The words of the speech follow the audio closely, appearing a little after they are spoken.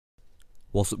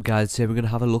What's up guys, today we're going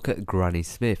to have a look at Granny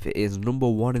Smith. It is number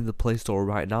 1 in the Play Store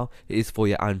right now. It is for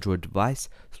your Android device,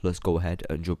 so let's go ahead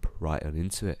and jump right on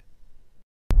into it.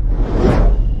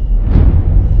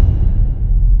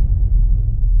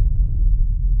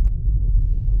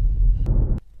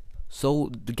 So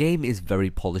the game is very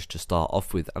polished to start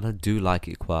off with, and I do like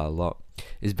it quite a lot.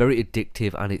 It's very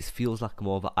addictive and it feels like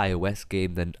more of an iOS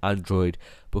game than Android,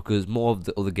 because more of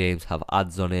the other games have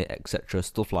ads on it, etc,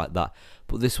 stuff like that,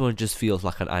 but this one just feels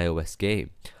like an iOS game.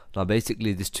 Now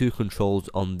basically there's two controls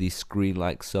on the screen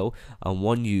like so, and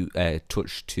one you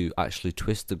touch to actually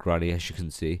twist the granny, as you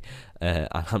can see, and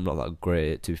I'm not that great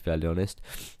at it, to be fairly honest,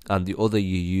 and the other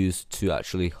you use to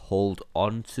actually hold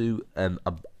on to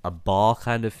a bar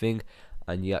kind of thing,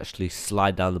 and you actually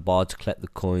slide down the bar to collect the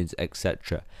coins,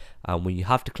 etc. And when you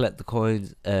have to collect the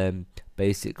coins,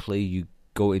 basically you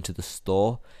go into the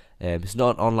store. It's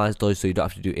not an online store, so you don't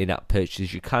have to do in-app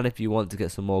purchases. You can if you want to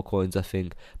get some more coins, I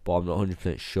think, but I'm not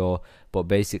 100% sure. But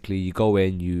basically you go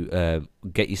in, you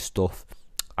get your stuff,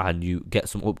 and you get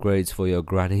some upgrades for your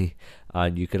granny,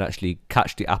 and you can actually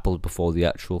catch the apples before the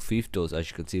actual thief does. As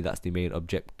you can see, that's the main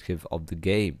objective of the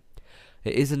game.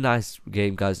 It is a nice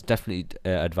game, guys. Definitely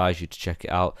advise you to check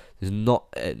it out. There's not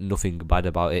nothing bad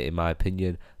about it, in my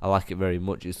opinion. I like it very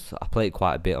much. I play it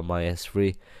quite a bit on my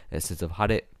S3 since I've had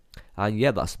it. And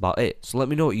yeah, that's about it. So let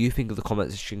me know what you think of the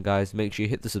comment section, guys. Make sure you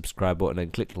hit the subscribe button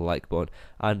and click the like button,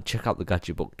 and check out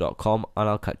thegadgetbook.com, and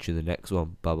I'll catch you in the next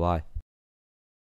one. Bye bye.